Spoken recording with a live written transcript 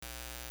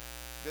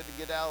Good to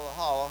get out of the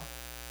hollow.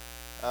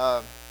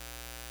 Uh,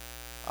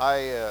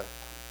 I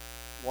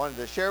wanted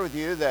to share with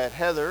you that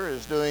Heather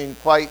is doing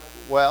quite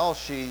well.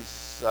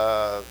 She's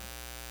on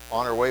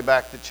her way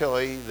back to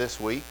Chile this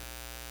week.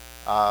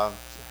 Her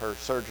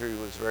surgery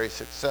was very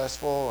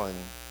successful, and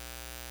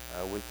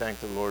we thank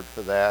the Lord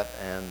for that.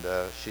 And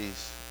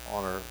she's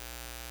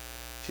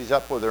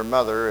up with her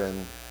mother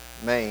in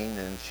Maine,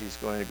 and she's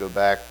going to go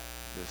back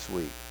this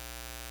week.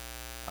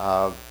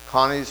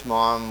 Connie's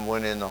mom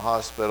went in the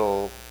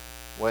hospital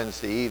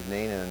Wednesday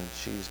evening, and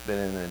she's been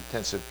in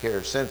intensive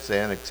care since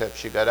then, except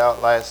she got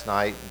out last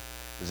night and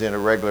was in a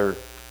regular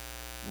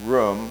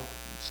room,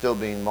 still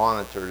being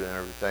monitored and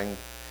everything.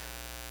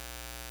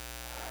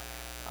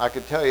 I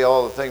could tell you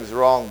all the things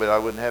wrong, but I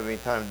wouldn't have any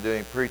time to do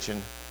any preaching.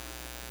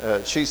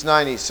 She's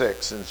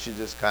 96, and she's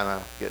just kind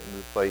of getting to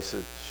the place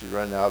that she's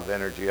running out of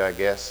energy, I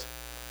guess.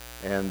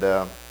 And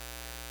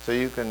so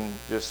you can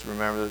just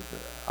remember that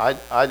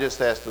I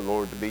just asked the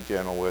Lord to be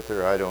gentle with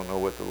her. I don't know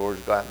what the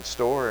Lord's got in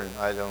store, and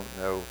I don't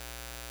know,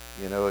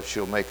 if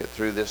she'll make it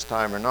through this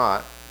time or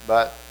not.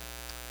 But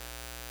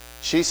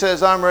she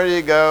says, I'm ready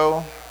to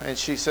go. And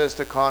she says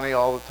to Connie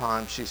all the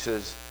time, she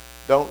says,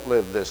 don't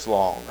live this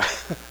long.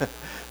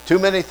 Too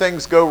many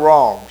things go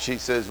wrong. She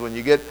says, when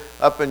you get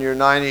up in your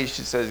 90s,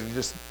 she says,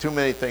 just too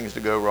many things to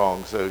go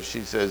wrong. So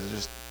she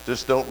says,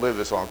 just don't live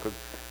this long. Because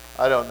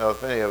I don't know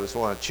if any of us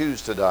want to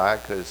choose to die,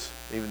 because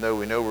even though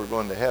we know we're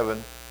going to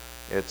heaven,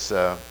 it's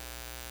a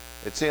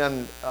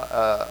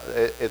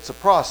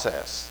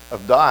process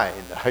of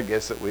dying, I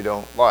guess, that we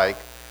don't like.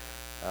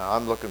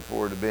 I'm looking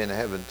forward to being in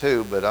heaven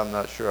too, but I'm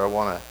not sure I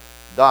want to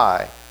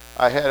die.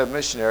 I had a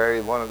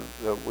missionary,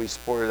 that we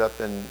supported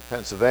up in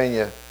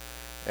Pennsylvania,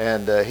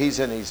 and he's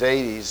in his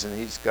 80s, and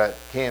he's got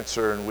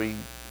cancer, and we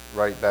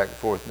write back and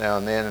forth now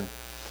and then. And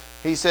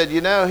he said,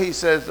 he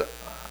says,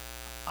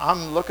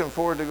 I'm looking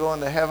forward to going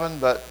to heaven,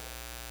 but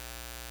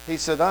he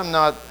said, I'm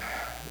not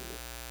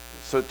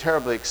so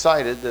terribly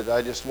excited that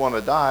I just want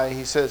to die.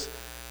 He says,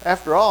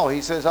 after all,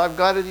 he says, I've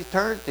got an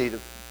eternity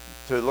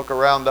to look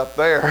around up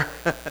there,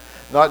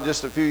 not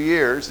just a few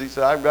years. He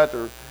said, I've got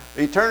the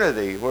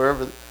eternity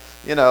wherever,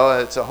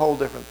 it's a whole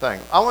different thing.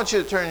 I want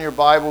you to turn your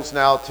Bibles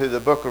now to the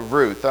book of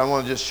Ruth. I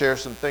want to just share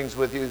some things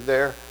with you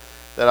there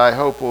that I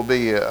hope will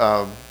be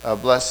a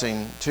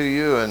blessing to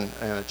you and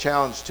a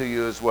challenge to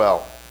you as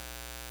well.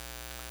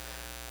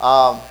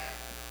 I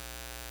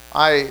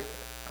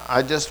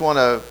just want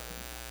to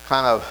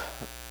kind of,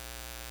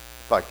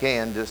 if I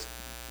can, just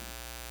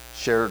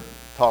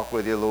talk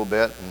with you a little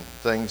bit and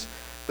things.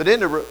 But in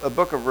the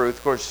book of Ruth,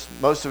 of course,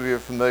 most of you are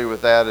familiar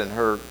with that and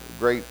her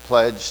great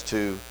pledge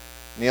to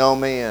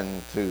Naomi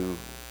and to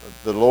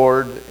the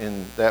Lord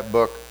in that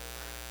book.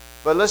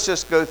 But let's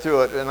just go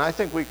through it, and I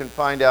think we can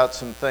find out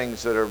some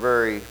things that are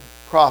very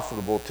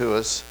profitable to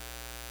us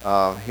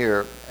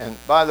here. And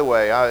by the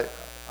way,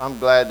 I'm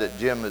glad that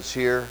Jim is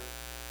here.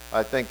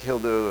 I think he'll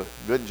do a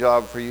good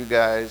job for you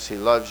guys. He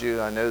loves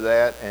you, I know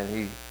that,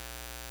 and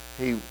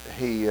he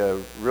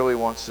really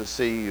wants to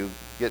see you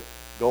get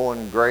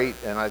going great,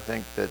 and I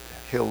think that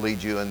he'll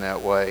lead you in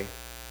that way.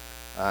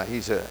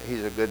 He's a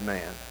good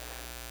man.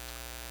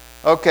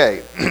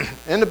 Okay,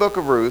 in the book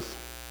of Ruth,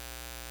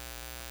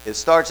 it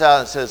starts out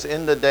and says,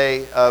 in the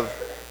day of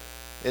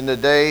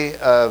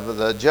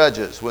the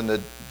judges, when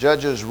the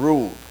judges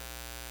ruled.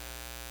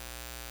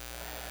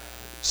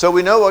 So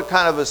we know what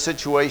kind of a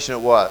situation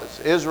it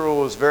was.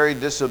 Israel was very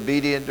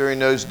disobedient during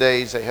those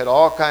days. They had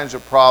all kinds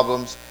of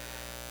problems,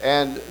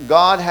 and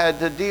God had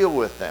to deal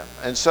with them.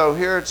 And so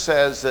here it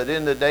says that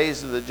in the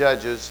days of the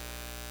judges,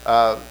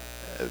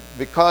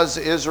 because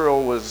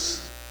Israel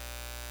was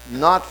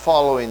not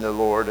following the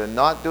Lord and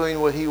not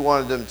doing what he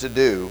wanted them to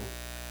do,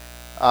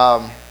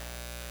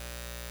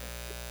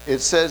 it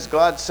says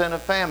God sent a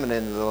famine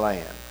into the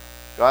land.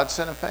 God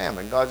sent a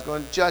famine. God's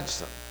going to judge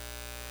them.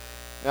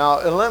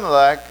 Now,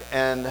 Elimelech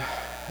and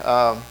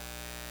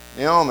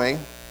Naomi,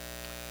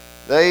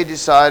 they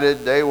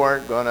decided they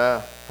weren't going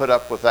to put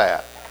up with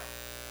that.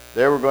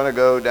 They were going to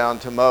go down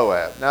to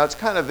Moab. Now, it's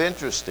kind of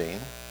interesting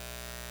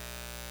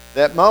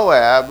that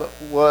Moab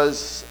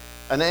was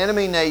an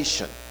enemy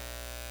nation.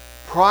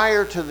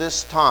 Prior to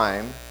this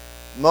time,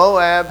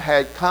 Moab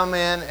had come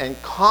in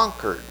and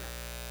conquered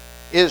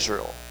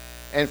Israel,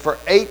 and for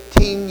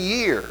 18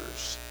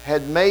 years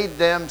had made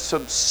them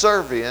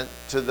subservient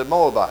to the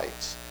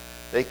Moabites.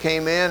 They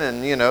came in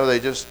and, they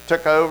just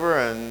took over,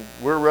 and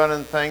we're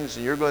running things,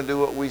 and you're going to do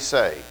what we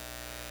say.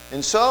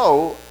 And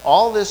so,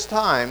 all this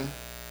time,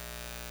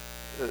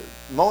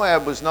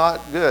 Moab was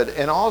not good.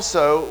 And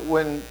also,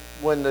 when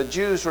the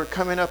Jews were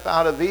coming up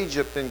out of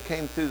Egypt and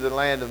came through the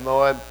land of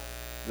Moab,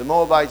 the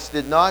Moabites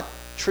did not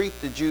treat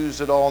the Jews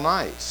at all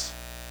nice.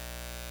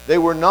 They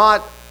were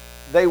not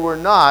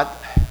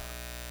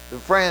the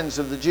friends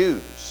of the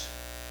Jews.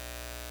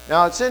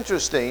 Now, it's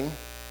interesting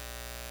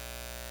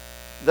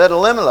that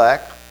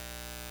Elimelech,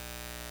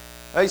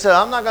 he said,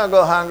 I'm not going to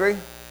go hungry.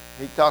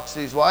 He talks to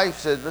his wife,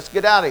 said, let's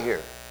get out of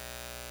here.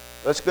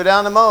 Let's go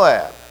down to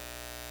Moab.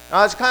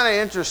 Now, it's kind of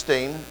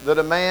interesting that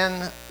a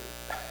man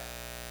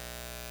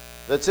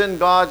that's in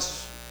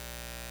God's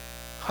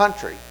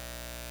country.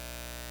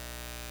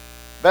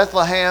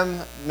 Bethlehem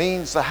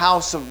means the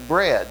house of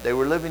bread. They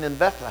were living in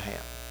Bethlehem.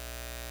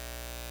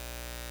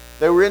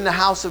 They were in the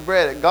house of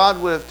bread.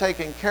 God would have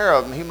taken care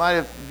of them. He might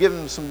have given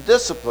them some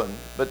discipline,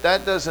 but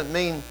that doesn't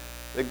mean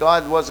that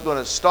God wasn't going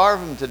to starve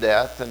them to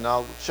death, and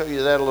I'll show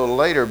you that a little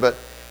later. But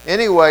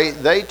anyway,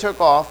 they took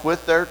off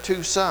with their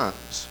 2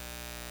 sons.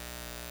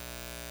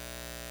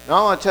 Now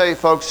I want to tell you,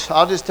 folks,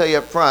 I'll just tell you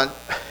up front,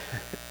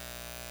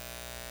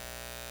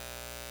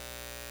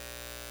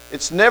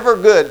 it's never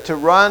good to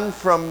run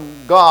from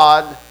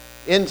God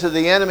into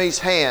the enemy's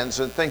hands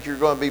and think you're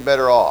going to be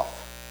better off.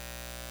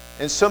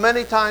 And so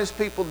many times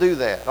people do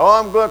that. Oh,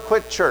 I'm going to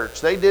quit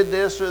church. They did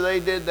this or they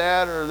did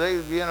that, or they,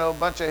 a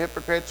bunch of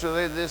hypocrites, or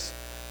they this.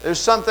 There's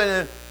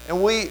something,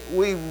 and we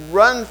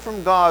run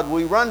from God.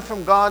 We run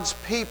from God's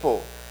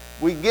people.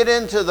 We get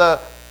into the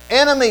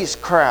enemy's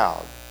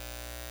crowd.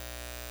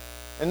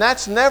 And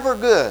that's never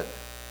good.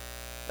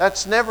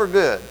 That's never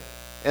good.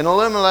 And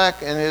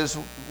Elimelech and his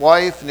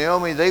wife,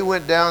 Naomi, they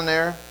went down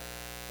there,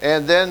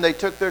 and then they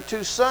took their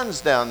 2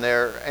 sons down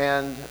there,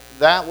 and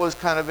that was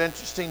kind of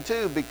interesting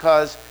too,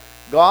 because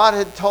God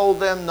had told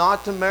them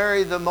not to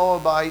marry the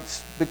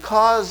Moabites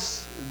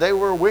because they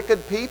were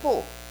wicked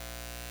people.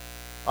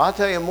 I'll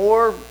tell you,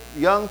 more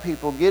young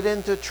people get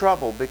into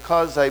trouble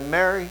because they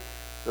marry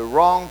the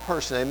wrong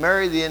person. They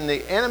marry in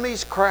the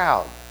enemy's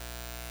crowd.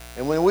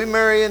 And when we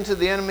marry into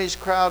the enemy's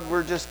crowd,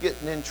 we're just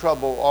getting in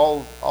trouble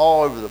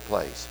all over the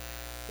place.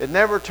 It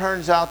never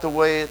turns out the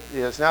way it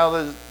is.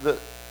 Now,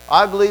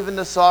 I believe in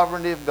the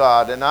sovereignty of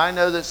God, and I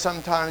know that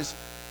sometimes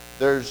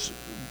there's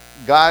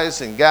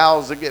guys and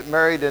gals that get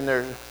married and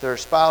their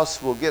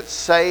spouse will get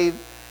saved,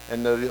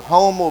 and the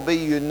home will be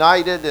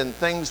united and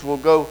things will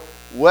go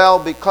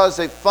well because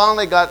they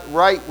finally got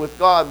right with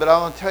God. But I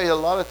want to tell you, a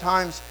lot of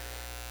times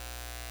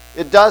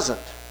it doesn't.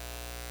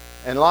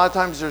 And a lot of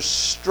times there's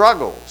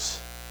struggles.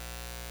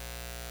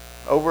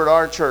 Over at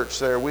our church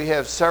there, we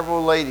have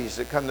several ladies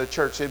that come to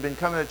church. They've been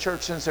coming to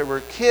church since they were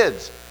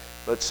kids.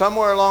 But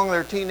somewhere along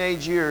their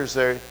teenage years,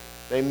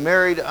 they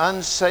married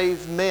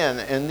unsaved men.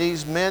 And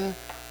these men,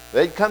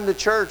 they'd come to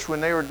church when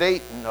they were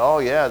dating. Oh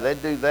yeah,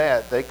 they'd do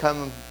that. They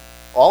come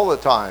all the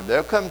time.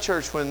 They'll come to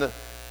church when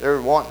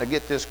they're wanting to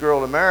get this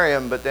girl to marry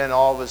them, but then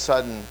all of a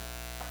sudden,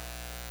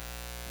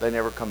 they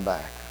never come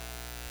back.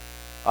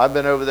 I've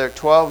been over there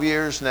 12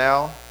 years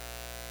now,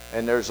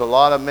 and there's a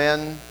lot of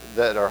men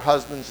that are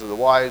husbands of the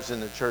wives in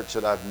the church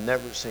that I've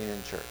never seen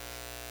in church.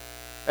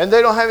 And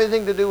they don't have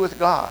anything to do with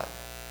God.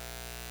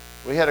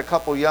 We had a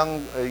couple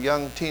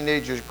young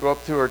teenagers grow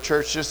up through our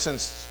church just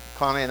since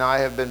Connie and I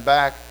have been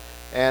back,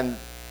 and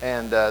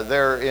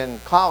they're in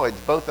college.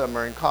 Both of them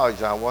are in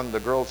college now. One of the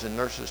girls in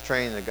nurses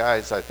training, the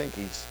guy's, I think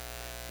he's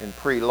in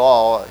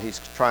pre-law. He's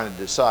trying to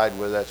decide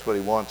whether that's what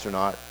he wants or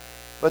not.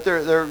 But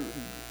they're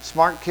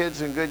smart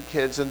kids and good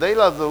kids, and they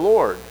love the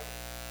Lord.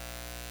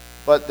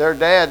 But their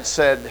dad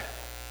said,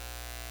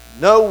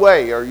 no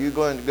way are you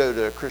going to go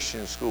to a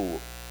Christian school.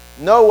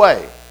 No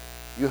way.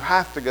 You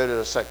have to go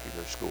to a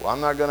secular school. I'm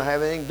not going to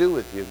have anything to do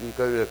with you if you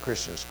go to a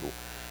Christian school.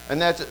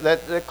 And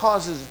that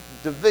causes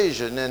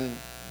division and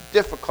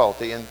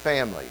difficulty in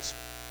families.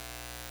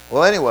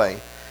 Well, anyway,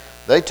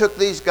 they took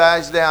these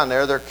guys down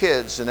there, their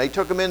kids, and they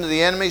took them into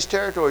the enemy's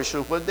territory.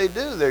 So what did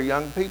they do? They're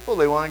young people.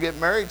 They want to get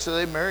married, so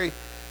they marry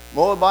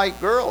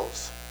Moabite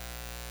girls.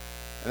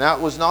 And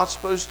that was not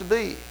supposed to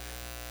be.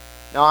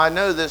 Now, I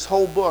know this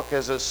whole book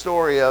is a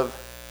story of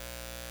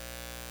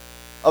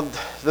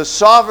the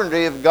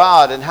sovereignty of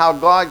God and how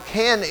God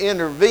can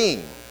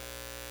intervene.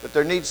 But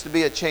there needs to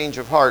be a change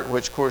of heart,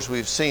 which, of course,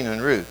 we've seen in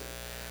Ruth.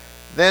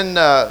 Then,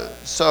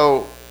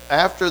 so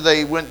after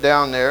they went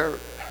down there,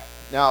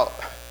 now,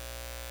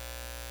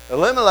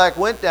 Elimelech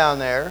went down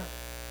there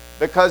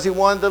because he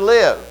wanted to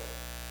live.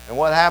 And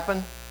what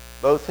happened?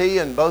 Both he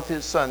and both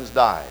his sons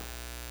died.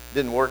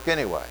 Didn't work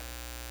anyway.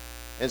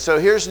 And so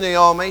here's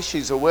Naomi.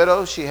 She's a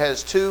widow. She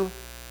has two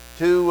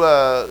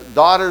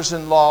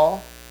daughters-in-law,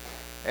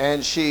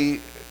 and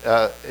she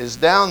is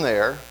down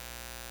there.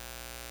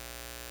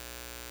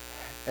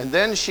 And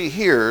then she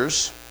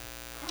hears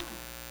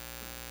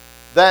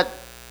that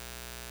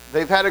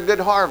they've had a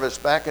good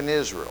harvest back in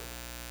Israel.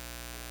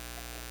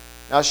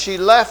 Now, she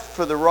left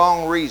for the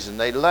wrong reason.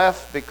 They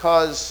left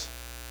because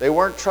they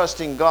weren't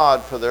trusting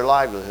God for their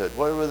livelihood.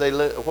 What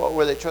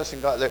were they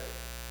trusting God?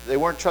 They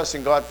weren't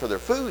trusting God for their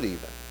food even.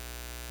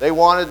 They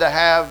wanted to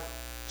have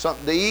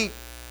something to eat,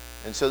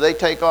 and so they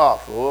take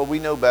off. Well, we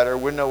know better.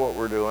 We know what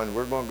we're doing.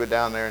 We're going to go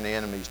down there in the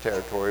enemy's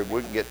territory.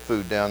 We can get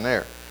food down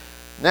there.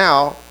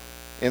 Now,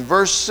 in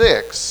verse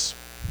 6,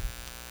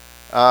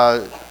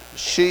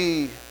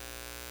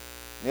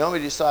 Naomi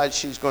decides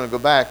she's going to go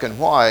back. And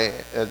why?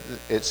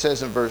 It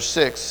says in verse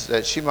 6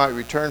 that she might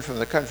return from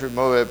the country of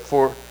Moab,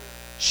 for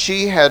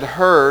she had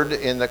heard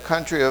in the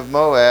country of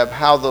Moab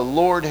how the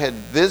Lord had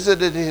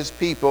visited his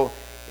people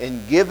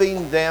in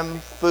giving them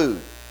food.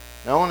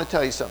 Now, I want to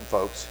tell you something,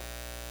 folks.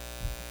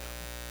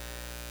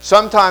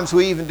 Sometimes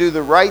we even do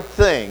the right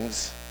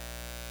things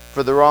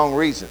for the wrong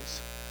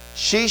reasons.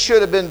 She should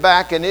have been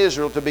back in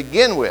Israel to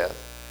begin with,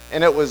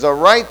 and it was the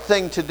right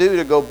thing to do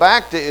to go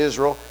back to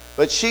Israel,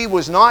 but she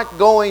was not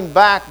going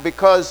back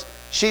because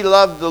she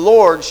loved the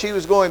Lord. She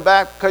was going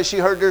back because she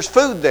heard there's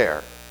food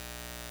there.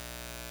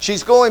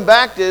 She's going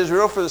back to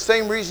Israel for the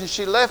same reason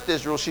she left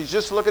Israel. She's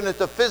just looking at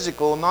the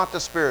physical, not the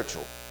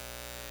spiritual.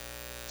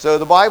 So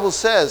the Bible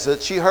says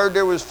that she heard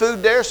there was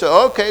food there,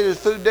 so okay, there's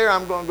food there,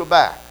 I'm going to go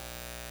back.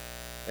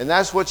 And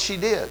that's what she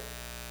did.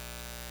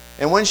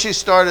 And when she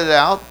started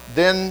out,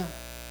 then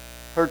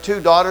her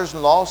 2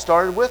 daughters-in-law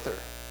started with her.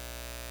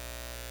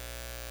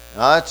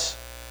 Now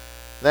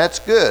that's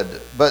good.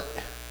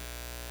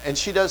 And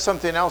she does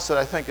something else that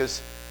I think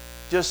is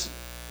just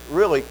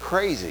really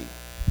crazy.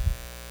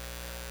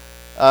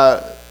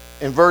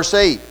 In verse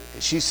 8,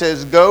 she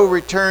says, "Go,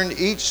 return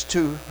each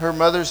to her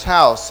mother's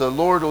house. The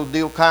Lord will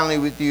deal kindly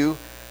with you,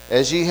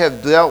 as ye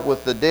have dealt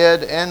with the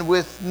dead and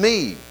with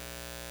me.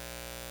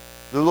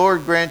 The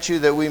Lord grant you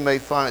that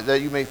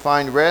you may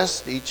find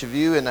rest, each of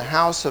you, in the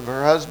house of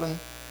her husband."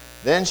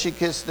 Then she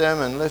kissed them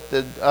and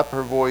lifted up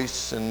her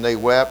voice, and they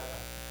wept.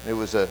 It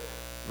was a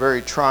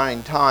very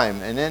trying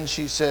time. And then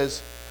she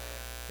says,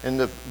 in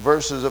the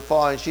verses that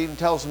follow, she even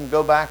tells them to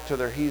go back to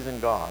their heathen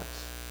gods.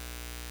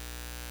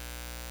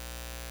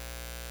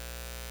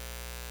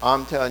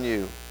 I'm telling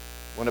you,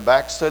 when a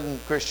backslidden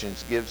Christian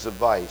gives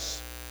advice,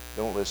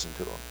 don't listen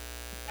to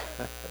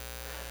them.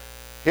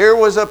 Here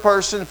was a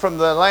person from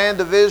the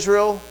land of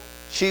Israel.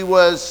 She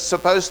was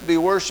supposed to be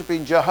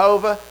worshiping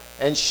Jehovah,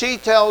 and she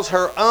tells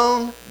her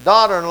own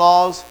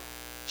daughter-in-laws,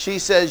 she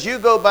says, you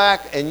go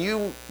back and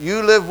you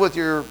live with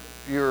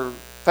your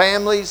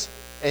families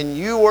and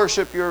you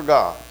worship your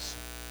gods.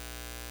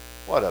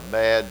 What a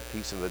bad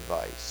piece of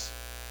advice.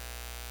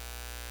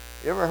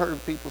 You ever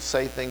heard people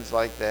say things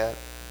like that?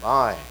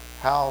 My,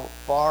 how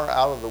far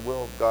out of the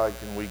will of God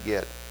can we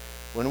get?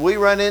 When we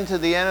run into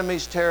the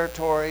enemy's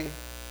territory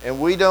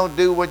and we don't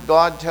do what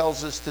God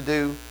tells us to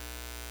do,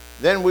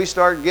 then we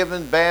start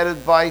giving bad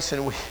advice,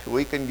 and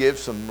we can give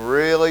some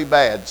really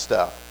bad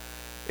stuff.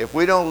 If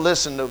we don't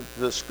listen to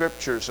the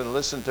Scriptures and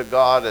listen to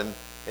God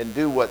and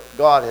do what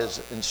God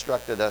has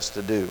instructed us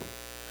to do.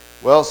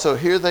 Well, so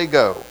here they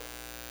go.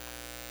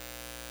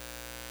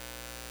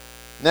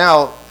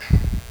 Now,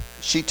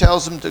 she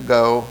tells them to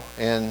go,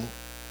 and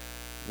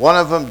one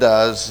of them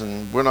does,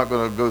 and we're not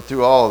going to go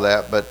through all of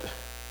that,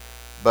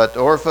 but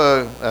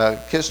Orpah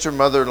kissed her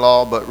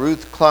mother-in-law, but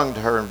Ruth clung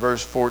to her in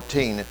verse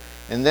 14.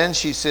 And then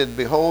she said,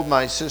 behold,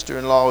 my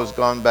sister-in-law is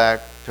gone back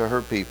to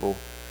her people,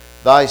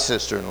 thy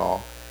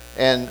sister-in-law,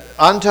 and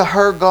unto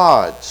her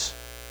gods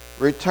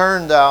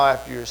return thou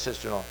after your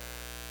sister-in-law.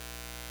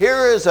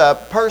 Here is a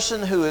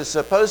person who is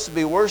supposed to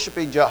be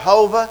worshiping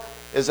Jehovah,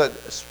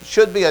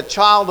 should be a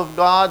child of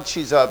God.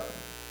 She's a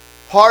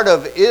part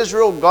of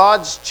Israel,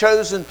 God's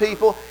chosen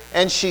people,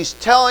 and she's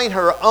telling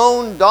her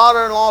own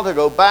daughter-in-law to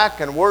go back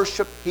and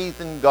worship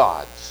heathen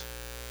gods.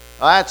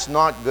 Now, that's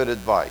not good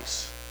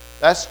advice.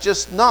 That's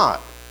just not.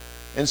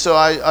 And so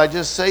I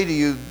just say to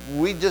you,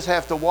 we just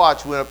have to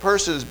watch. When a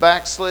person is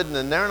backslidden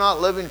and they're not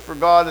living for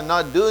God and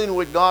not doing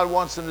what God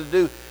wants them to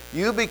do,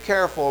 you be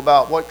careful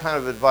about what kind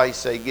of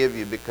advice they give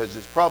you, because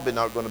it's probably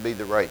not going to be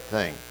the right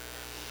thing.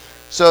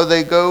 So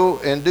they go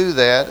and do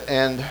that,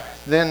 and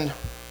then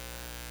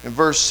in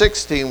verse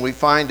 16 we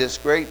find this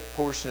great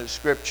portion of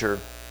Scripture.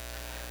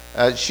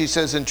 She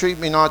says, entreat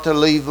me not to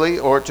leave thee,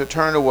 or to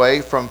turn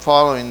away from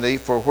following thee,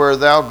 for where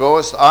thou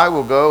goest I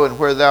will go, and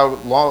where thou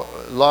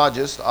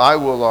lodgest I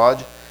will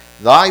lodge.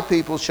 Thy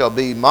people shall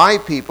be my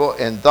people,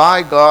 and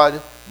thy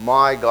God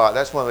my God.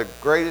 That's one of the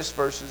greatest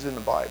verses in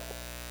the Bible.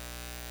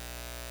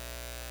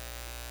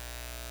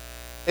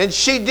 And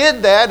she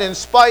did that in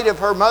spite of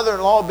her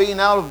mother-in-law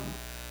being out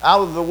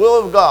of the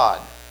will of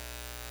God.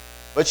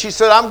 But she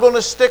said, I'm going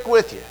to stick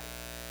with you.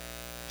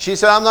 She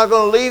said, I'm not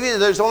going to leave you.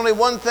 There's only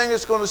one thing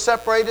that's going to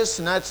separate us,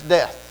 and that's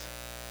death.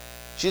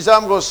 She said,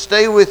 I'm going to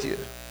stay with you.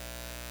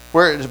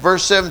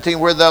 Verse 17,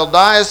 where thou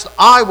diest,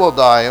 I will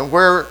die,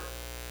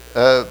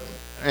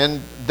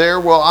 and there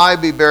will I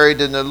be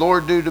buried. And the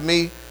Lord do to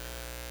me,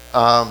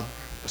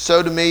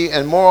 so to me,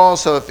 and more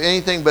also, if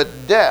anything but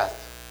death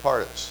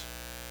part us.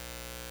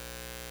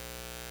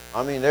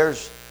 I mean,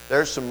 there's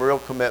some real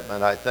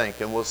commitment, I think,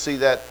 and we'll see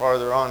that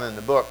farther on in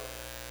the book.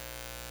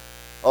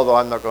 Although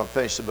I'm not going to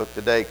finish the book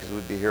today because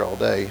we'd be here all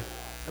day.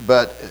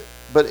 But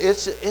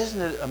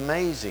isn't it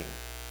amazing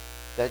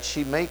that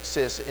she makes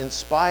this in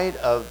spite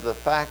of the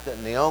fact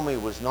that Naomi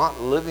was not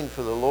living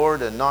for the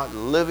Lord and not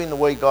living the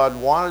way God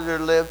wanted her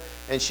to live,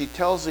 and she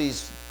tells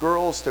these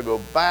girls to go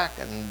back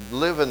and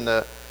live in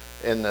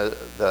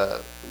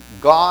the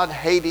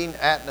God-hating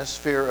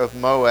atmosphere of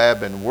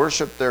Moab and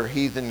worship their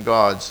heathen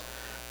gods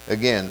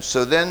again.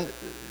 So then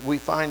we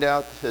find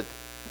out that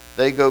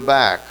they go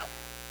back.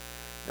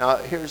 Now,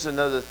 here's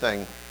another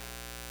thing.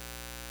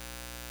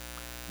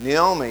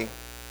 Naomi,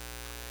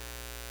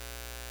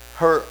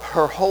 her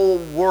whole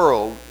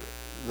world,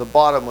 the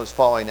bottom was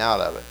falling out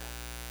of it.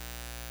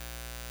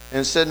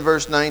 And it said in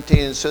verse 19,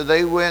 and so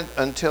they went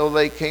until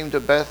they came to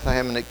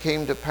Bethlehem, and it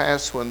came to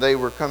pass when they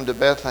were come to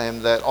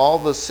Bethlehem that all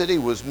the city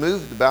was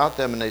moved about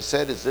them, and they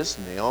said, is this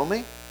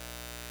Naomi?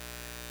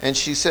 And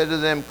she said to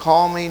them,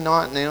 call me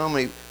not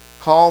Naomi,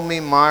 call me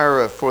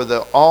Mara, for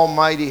the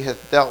Almighty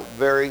hath dealt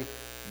very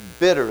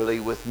bitterly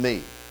with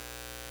me.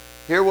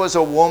 Here was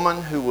a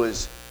woman who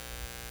was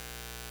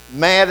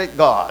mad at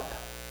God.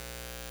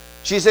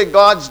 She said,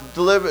 God's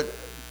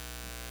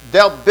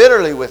dealt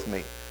bitterly with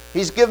me.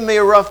 He's given me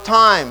a rough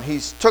time.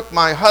 He's took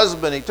my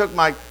husband. He took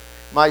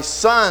my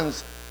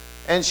sons.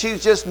 And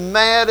she's just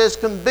mad as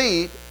can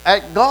be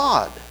at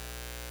God.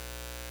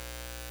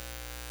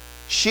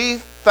 She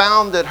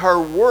found that her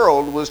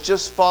world was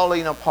just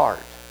falling apart.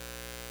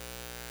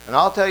 And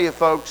I'll tell you,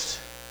 folks,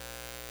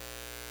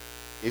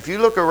 if you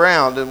look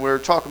around, and we were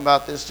talking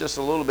about this just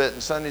a little bit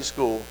in Sunday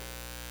school,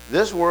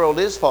 this world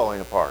is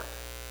falling apart.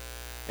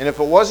 And if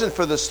it wasn't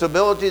for the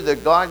stability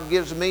that God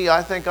gives me,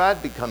 I think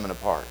I'd be coming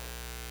apart.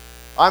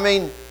 I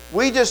mean,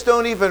 we just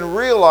don't even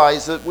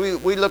realize that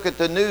we look at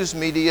the news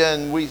media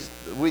and we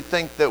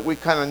think that we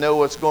kind of know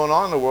what's going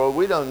on in the world.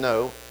 We don't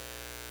know.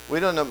 We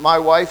don't know. My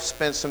wife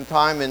spent some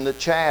time in the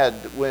Chad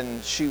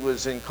when she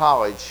was in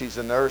college. She's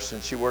a nurse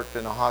and she worked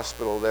in a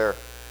hospital there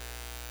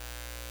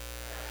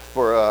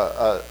for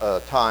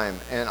a time.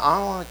 And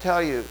I want to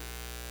tell you,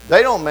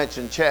 they don't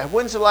mention Chad.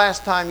 When's the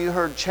last time you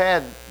heard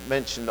Chad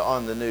mentioned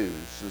on the news,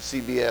 the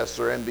CBS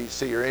or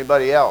NBC or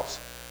anybody else?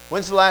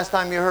 When's the last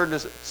time you heard the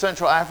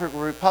Central African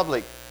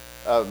Republic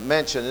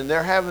mentioned? And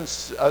they're having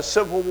a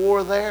civil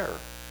war there.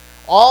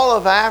 All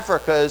of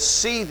Africa is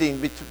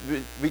seething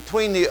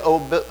between the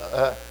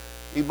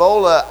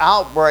Ebola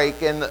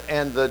outbreak and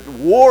the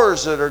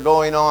wars that are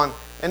going on.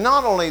 And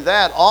not only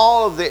that,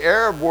 all of the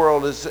Arab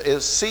world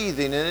is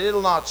seething, and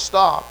it'll not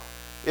stop.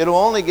 It'll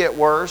only get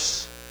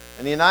worse.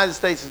 And the United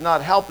States is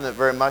not helping it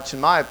very much, in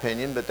my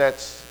opinion, but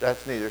that's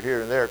neither here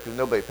nor there because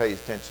nobody pays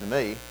attention to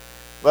me.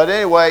 But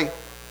anyway,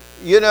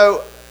 you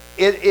know,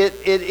 it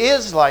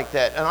is like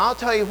that. And I'll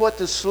tell you what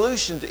the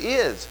solution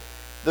is.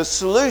 The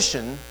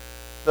solution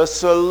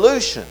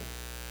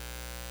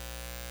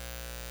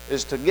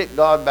is to get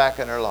God back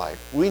in our life.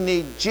 We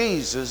need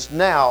Jesus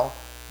now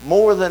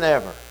more than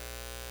ever.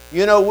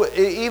 You know,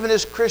 even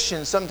as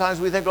Christians, sometimes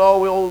we think,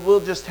 oh, we'll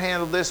just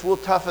handle this, we'll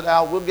tough it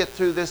out, we'll get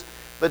through this.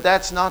 But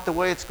that's not the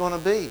way it's going to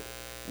be.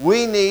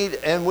 We need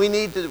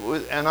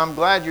to, and I'm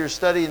glad you're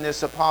studying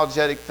this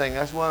apologetic thing.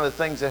 That's one of the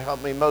things that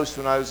helped me most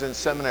when I was in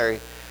seminary,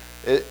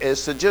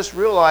 is to just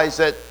realize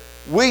that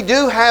we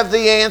do have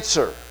the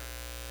answer.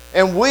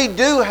 And we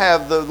do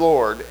have the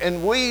Lord.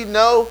 And we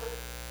know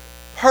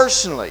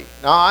personally.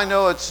 Now, I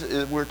know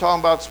we're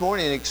talking about this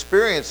morning, and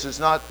experience is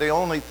not the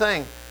only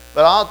thing.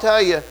 But I'll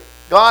tell you,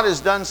 God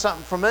has done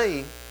something for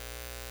me.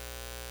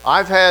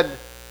 I've had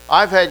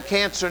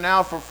cancer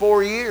now for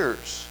 4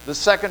 years, the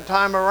second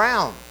time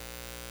around.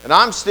 And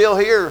I'm still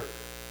here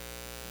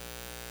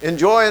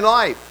enjoying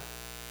life.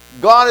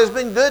 God has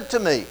been good to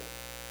me.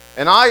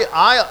 And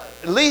I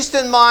at least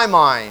in my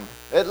mind,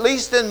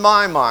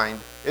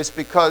 it's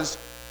because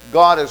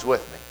God is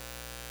with me.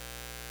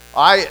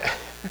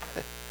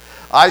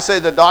 I say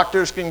the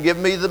doctors can give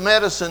me the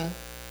medicine,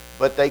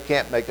 but they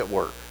can't make it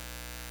work.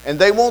 And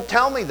they won't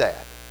tell me that.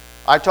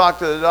 I talk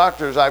to the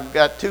doctors. I've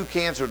got 2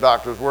 cancer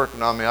doctors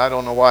working on me. I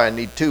don't know why I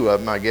need 2 of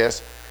them, I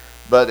guess.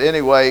 But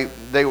anyway,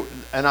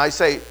 and I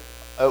say,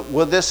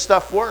 will this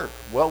stuff work?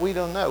 Well, we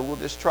don't know. We'll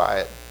just try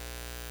it.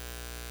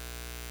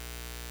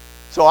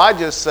 So I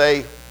just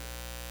say,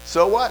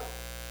 so what?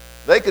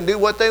 They can do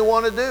what they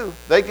want to do.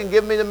 They can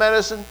give me the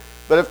medicine.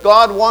 But if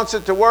God wants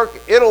it to work,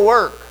 it'll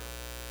work.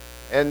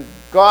 And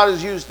God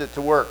has used it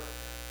to work.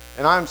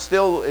 And I'm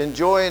still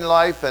enjoying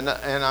life, and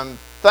I'm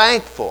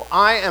thankful.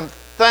 I am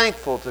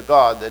thankful to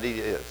God that He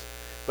is.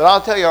 But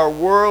I'll tell you, our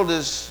world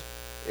is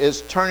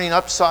turning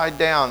upside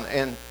down.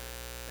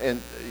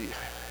 And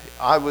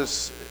I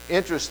was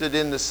interested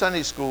in the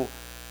Sunday school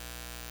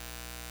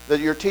that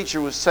your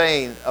teacher was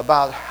saying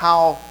about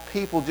how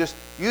people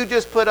you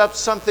just put up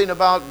something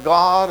about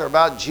God or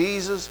about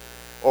Jesus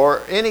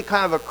or any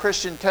kind of a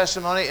Christian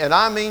testimony, and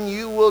I mean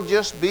you will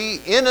just be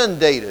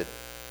inundated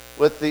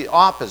with the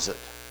opposite.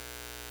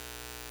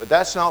 But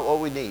that's not what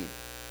we need.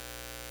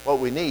 What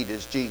we need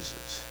is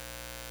Jesus.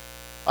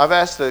 I've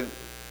asked the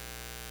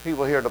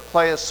people here to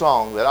play a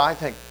song that I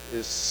think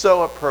is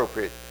so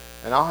appropriate,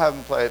 and I'll have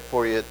them play it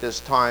for you at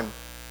this time.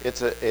 It's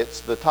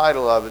the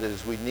title of it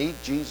is "We Need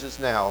Jesus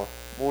Now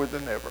More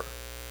Than Ever."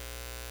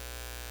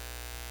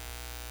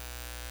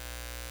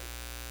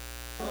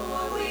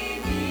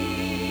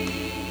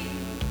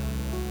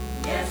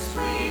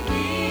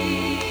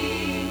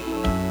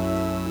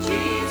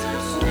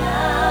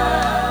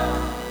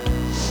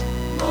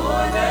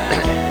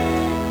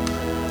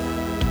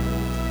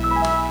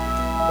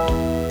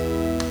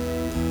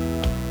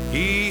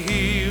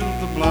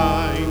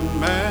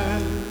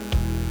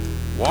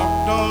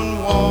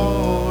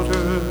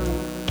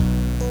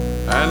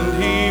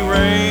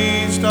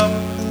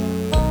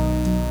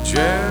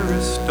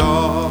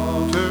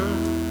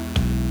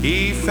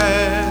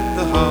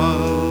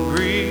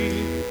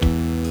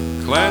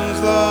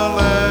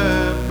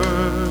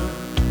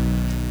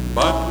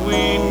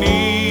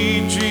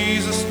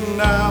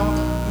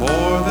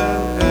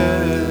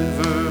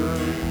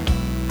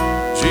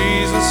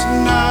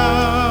 Now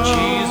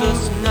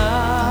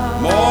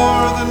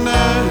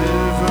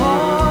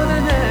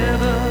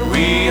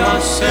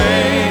are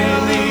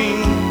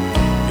sailing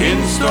in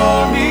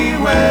stormy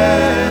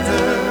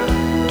weather,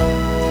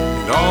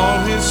 and all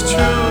his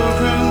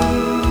children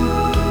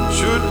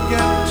should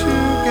get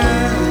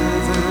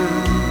together.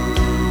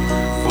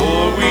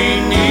 For we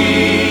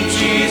need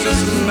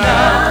Jesus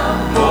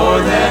now more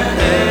than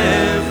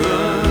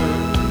ever.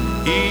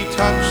 He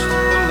touched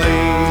the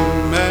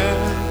lame man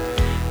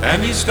and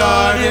he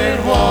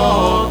started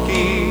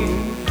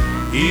walking.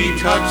 He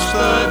touched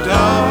the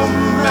dumb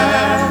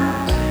man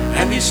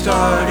and he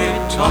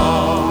started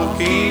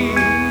talking.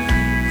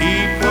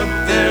 He put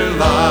their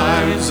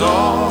lives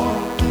all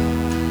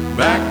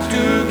back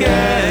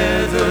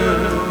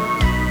together.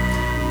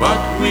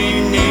 But we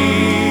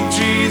need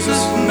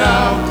Jesus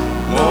now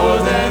more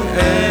than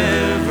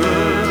ever.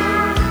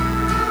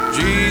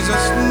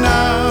 Jesus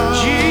now,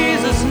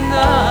 Jesus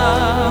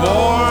now,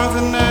 more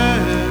than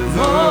ever.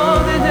 more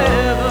than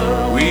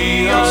ever.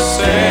 We are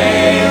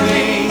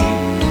sailing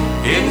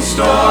in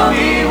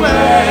stormy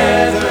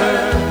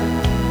weather,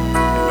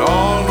 and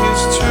all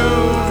his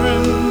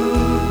children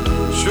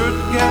should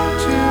get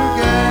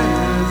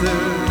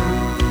together.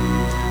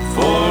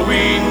 For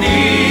we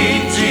need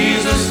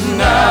Jesus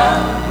now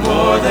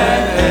more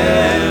than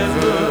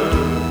ever.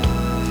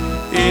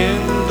 In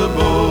the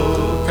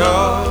book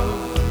of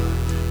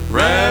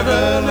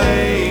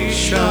Revelation,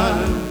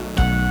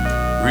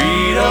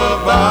 read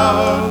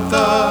about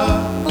the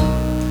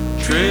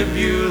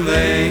tribulation.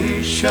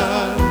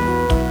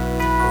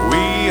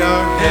 We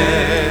are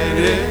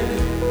headed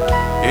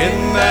in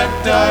that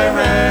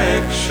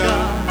direction.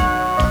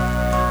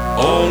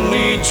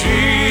 Only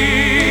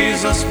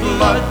Jesus'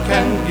 blood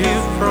can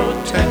give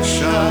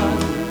protection.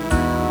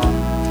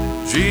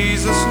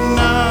 Jesus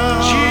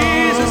now,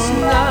 Jesus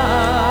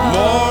now,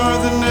 more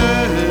than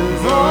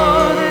ever.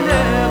 more than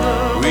ever.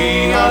 We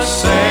are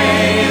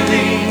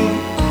sailing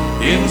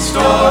in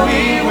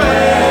stormy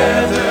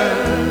weather,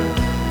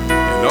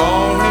 and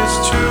all his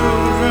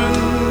children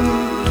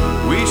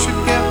we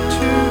should get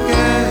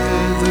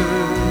together.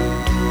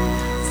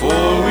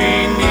 For we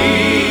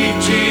need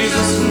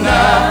Jesus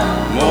now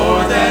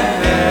more than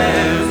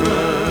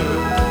ever.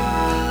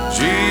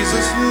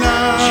 Jesus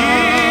now,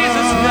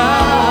 Jesus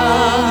now,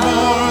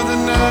 more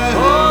than oh,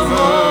 ever.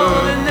 more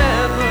than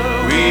ever.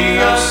 We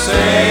are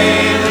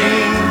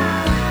sailing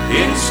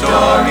in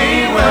stormy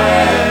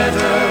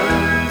weather.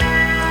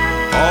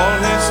 All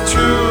his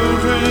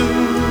children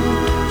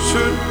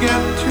should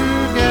get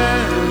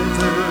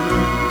together.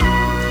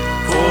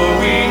 For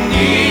we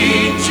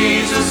need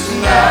Jesus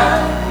now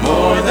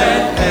more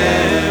than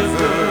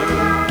ever.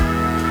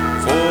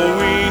 For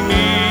we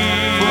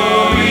need,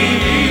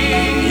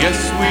 yes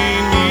we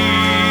need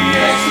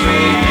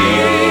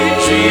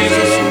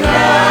Jesus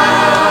now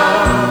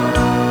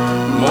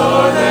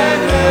more than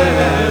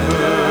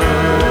ever.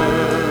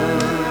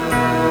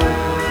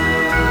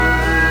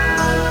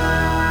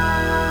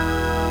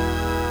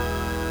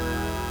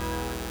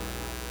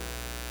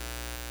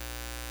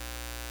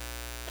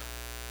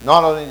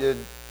 Not only did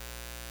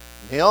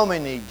Naomi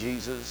need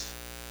Jesus,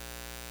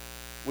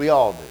 we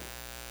all do.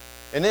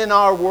 And in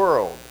our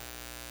world,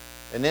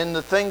 and in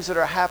the things that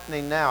are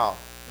happening now,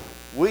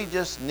 we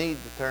just need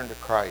to turn to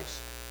Christ.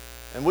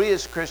 And we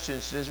as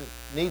Christians just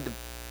need to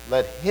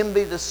let Him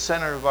be the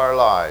center of our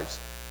lives.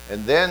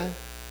 And then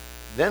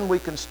we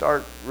can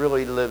start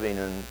really living,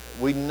 and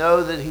we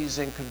know that He's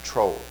in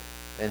control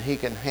and He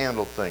can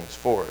handle things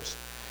for us.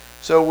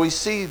 So we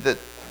see that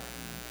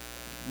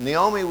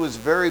Naomi was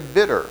very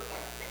bitter.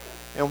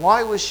 And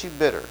why was she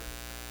bitter?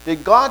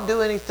 Did God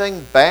do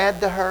anything bad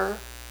to her?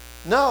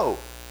 No.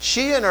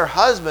 She and her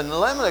husband,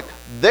 Elimelech,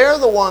 they're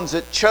the ones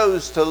that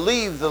chose to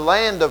leave the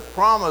land of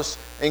promise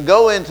and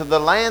go into the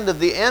land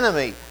of the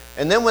enemy.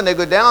 And then when they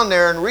go down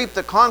there and reap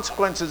the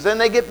consequences, then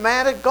they get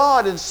mad at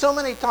God. And so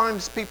many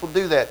times people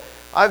do that.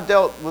 I've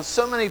dealt with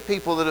so many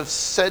people that have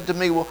said to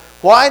me, well,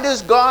 why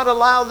does God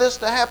allow this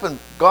to happen?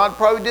 God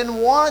probably didn't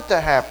want it to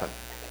happen.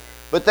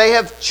 But they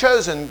have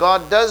chosen.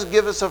 God does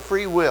give us a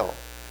free will.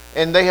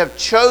 And they have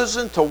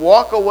chosen to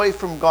walk away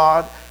from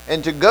God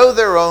and to go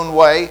their own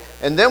way.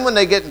 And then when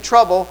they get in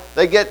trouble,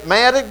 they get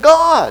mad at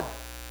God.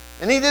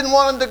 And He didn't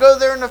want them to go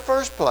there in the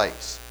first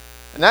place.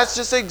 And that's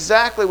just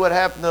exactly what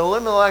happened to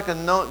Elimelech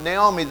and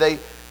Naomi. They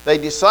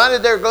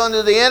decided they're going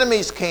to the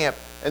enemy's camp.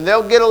 And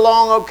they'll get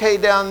along okay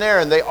down there.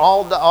 And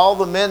all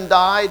the men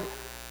died.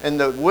 And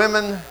the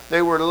women,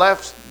 they were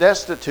left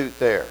destitute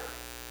there.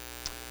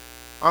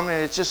 I mean,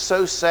 it's just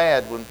so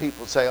sad when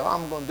people say, oh,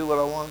 I'm going to do what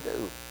I want to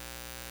do.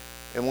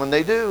 And when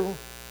they do,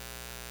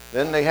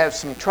 then they have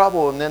some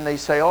trouble, and then they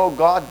say, oh,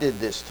 God did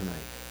this to me.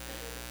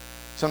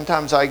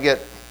 Sometimes I get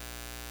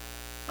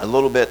a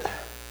little bit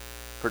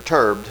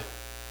perturbed,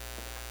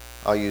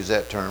 I'll use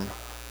that term,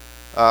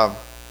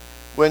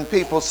 when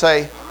people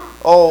say,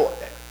 oh,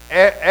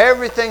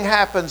 everything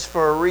happens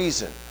for a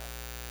reason.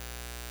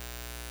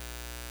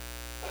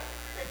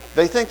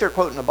 They think they're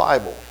quoting the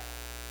Bible.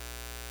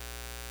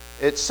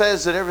 It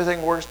says that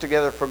everything works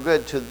together for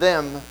good to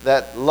them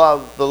that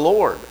love the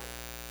Lord.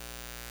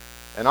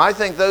 And I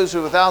think those who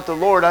are without the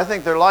Lord, I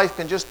think their life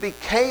can just be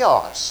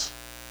chaos.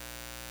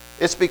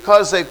 It's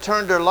because they've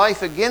turned their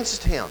life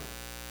against him.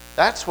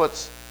 That's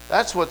what's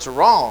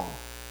wrong.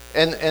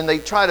 And they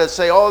try to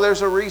say, oh,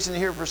 there's a reason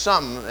here for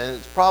something. And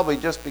it's probably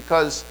just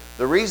because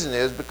the reason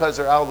is because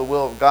they're out of the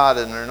will of God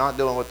and they're not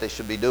doing what they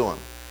should be doing.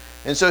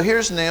 And so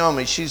here's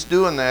Naomi. She's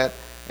doing that,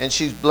 and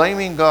she's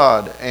blaming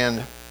God.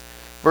 And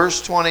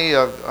verse 20,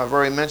 I've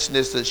already mentioned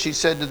this, that she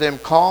said to them,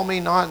 call me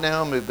not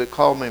Naomi, but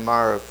call me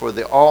Mara, for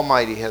the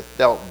Almighty hath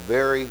dealt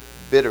very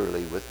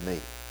bitterly with me.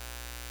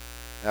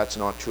 That's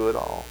not true at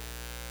all.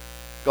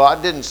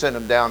 God didn't send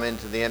them down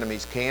into the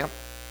enemy's camp.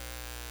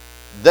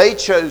 They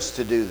chose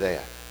to do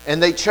that.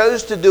 And they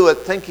chose to do it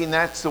thinking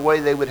that's the way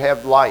they would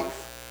have life.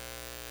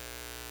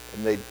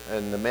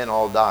 And the men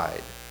all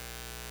died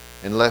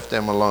and left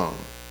them alone.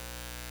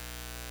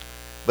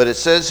 But it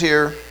says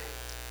here,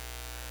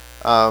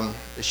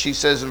 she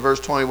says in verse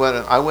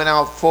 21, I went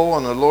out full,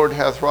 and the Lord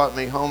hath brought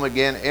me home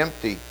again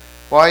empty.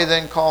 Why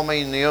then call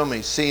me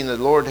Naomi, seeing the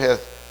Lord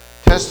hath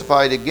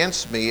testified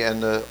against me,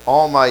 and the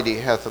Almighty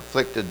hath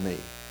afflicted me?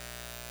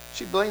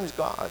 She blames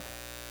God.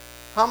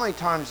 How many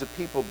times do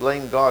people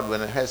blame God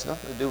when it has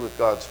nothing to do with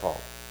God's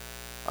fault?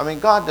 I mean,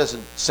 God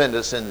doesn't send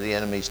us into the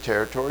enemy's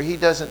territory. He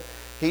doesn't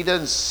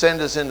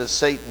send us into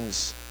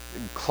Satan's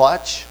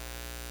clutch.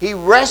 He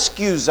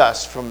rescues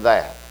us from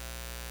that.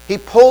 He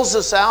pulls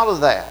us out of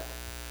that.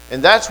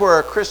 And that's where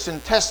a Christian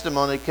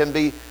testimony can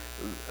be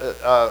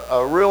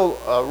a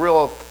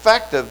real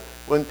effective,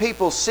 when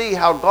people see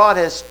how God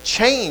has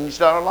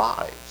changed our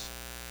lives.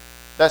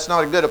 That's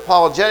not a good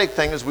apologetic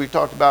thing, as we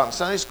talked about in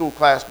Sunday school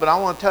class, but I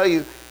want to tell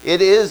you,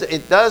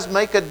 it does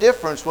make a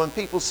difference when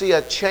people see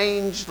a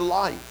changed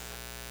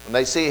life. When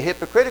they see a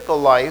hypocritical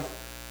life,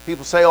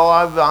 people say, oh,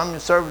 I'm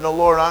serving the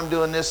Lord, I'm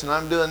doing this and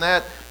I'm doing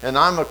that, and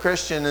I'm a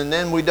Christian, and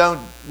then we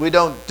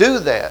don't do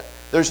that.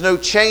 There's no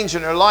change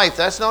in their life.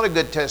 That's not a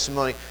good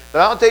testimony. But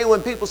I'll tell you,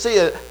 when people see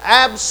an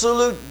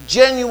absolute,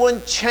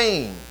 genuine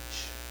change,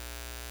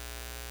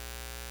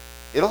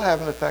 it'll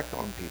have an effect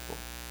on people.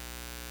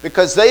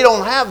 Because they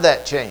don't have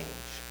that change.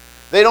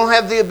 They don't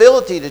have the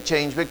ability to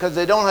change because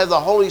they don't have the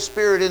Holy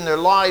Spirit in their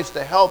lives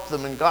to help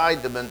them and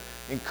guide them and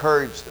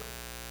encourage them.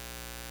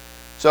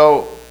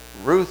 So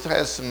Ruth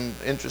has some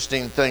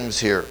interesting things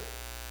here.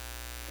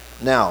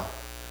 Now,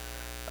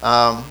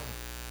 I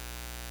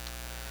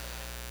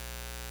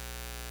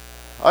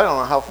don't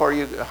know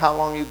how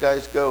long you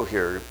guys go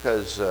here,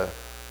 because it's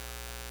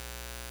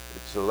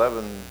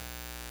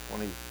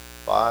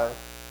 11:25.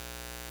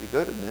 You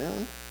go to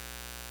noon?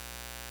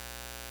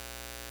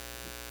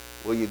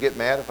 Will you get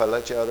mad if I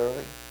let you out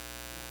early?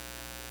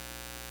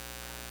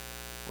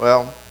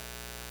 Well,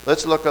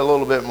 let's look a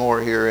little bit more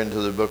here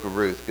into the book of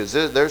Ruth, because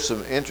there's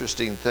some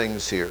interesting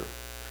things here.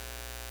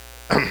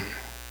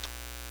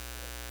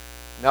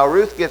 Now,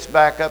 Ruth gets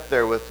back up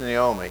there with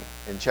Naomi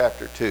in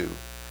chapter 2.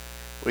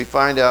 We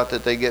find out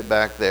that they get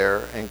back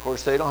there, and of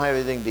course they don't have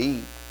anything to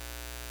eat.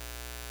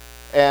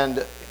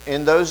 And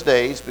in those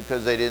days,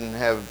 because they didn't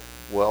have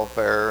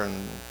welfare and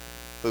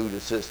food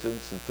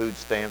assistance and food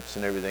stamps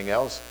and everything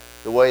else,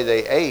 the way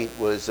they ate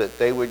was that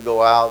they would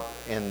go out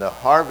in the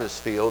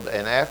harvest field,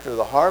 and after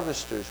the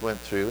harvesters went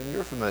through, and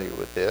you're familiar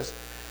with this,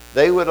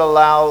 they would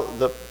allow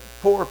the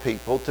poor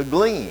people to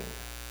glean.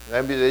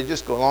 I mean, they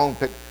just go along,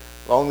 pick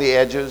along the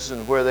edges,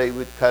 and where they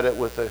would cut it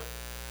with a,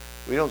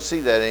 we don't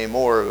see that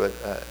anymore, but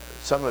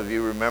some of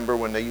you remember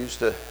when they used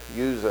to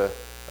use a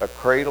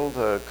cradle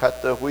to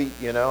cut the wheat,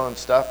 and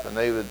stuff, and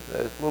they would,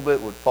 a little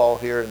bit would fall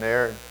here and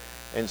there,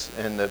 and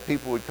the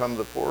people would come,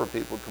 the poorer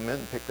people would come in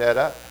and pick that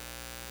up.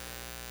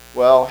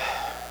 Well,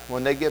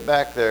 when they get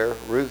back there,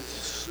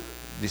 Ruth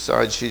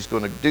decides she's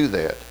going to do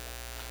that.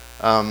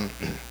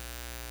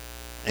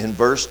 In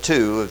verse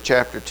 2 of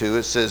chapter 2,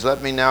 it says,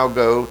 let me now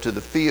go to the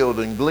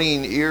field and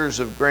glean ears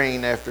of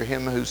grain after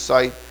him whose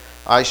sight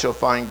I shall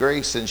find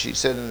grace. And she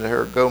said unto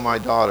her, go, my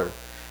daughter.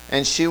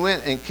 And she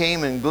went and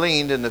came and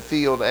gleaned in the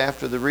field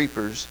after the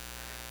reapers.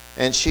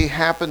 And she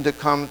happened to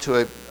come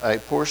to a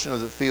portion of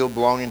the field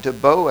belonging to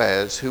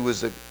Boaz, who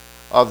was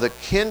of the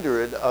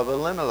kindred of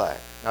Elimelech.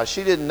 Now,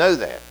 she didn't know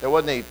that. There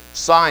wasn't any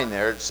sign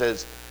there that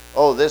says,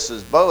 oh, this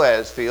is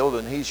Boaz's field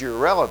and he's your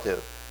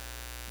relative.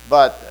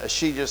 But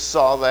she just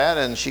saw that,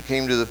 and she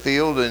came to the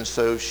field, and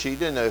so she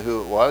didn't know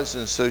who it was,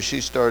 and so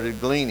she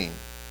started gleaning.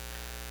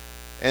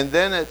 And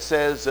then it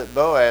says that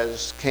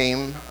Boaz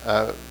came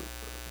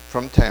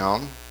from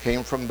town,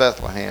 came from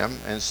Bethlehem,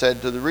 and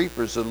said to the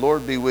reapers, the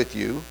Lord be with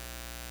you.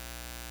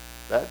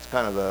 That's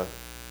kind of a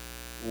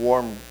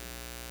warm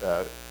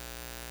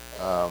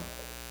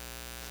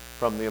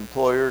from the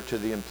employer to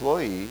the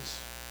employees.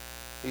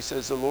 He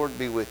says, the Lord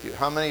be with you.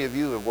 How many of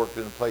you have worked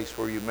in a place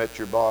where you met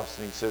your boss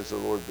and he says, the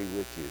Lord be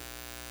with you?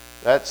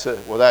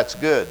 Well, that's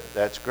good.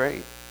 That's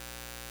great.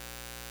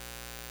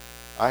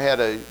 I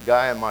had a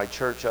guy in my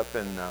church up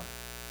in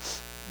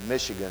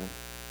Michigan,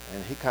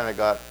 and he kind of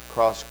got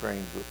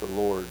cross-grained with the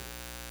Lord.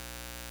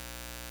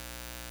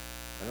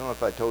 I don't know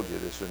if I told you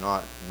this or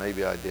not.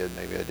 Maybe I did,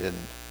 maybe I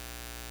didn't.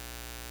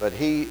 But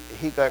he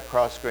got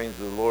cross-grained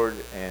with the Lord,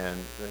 and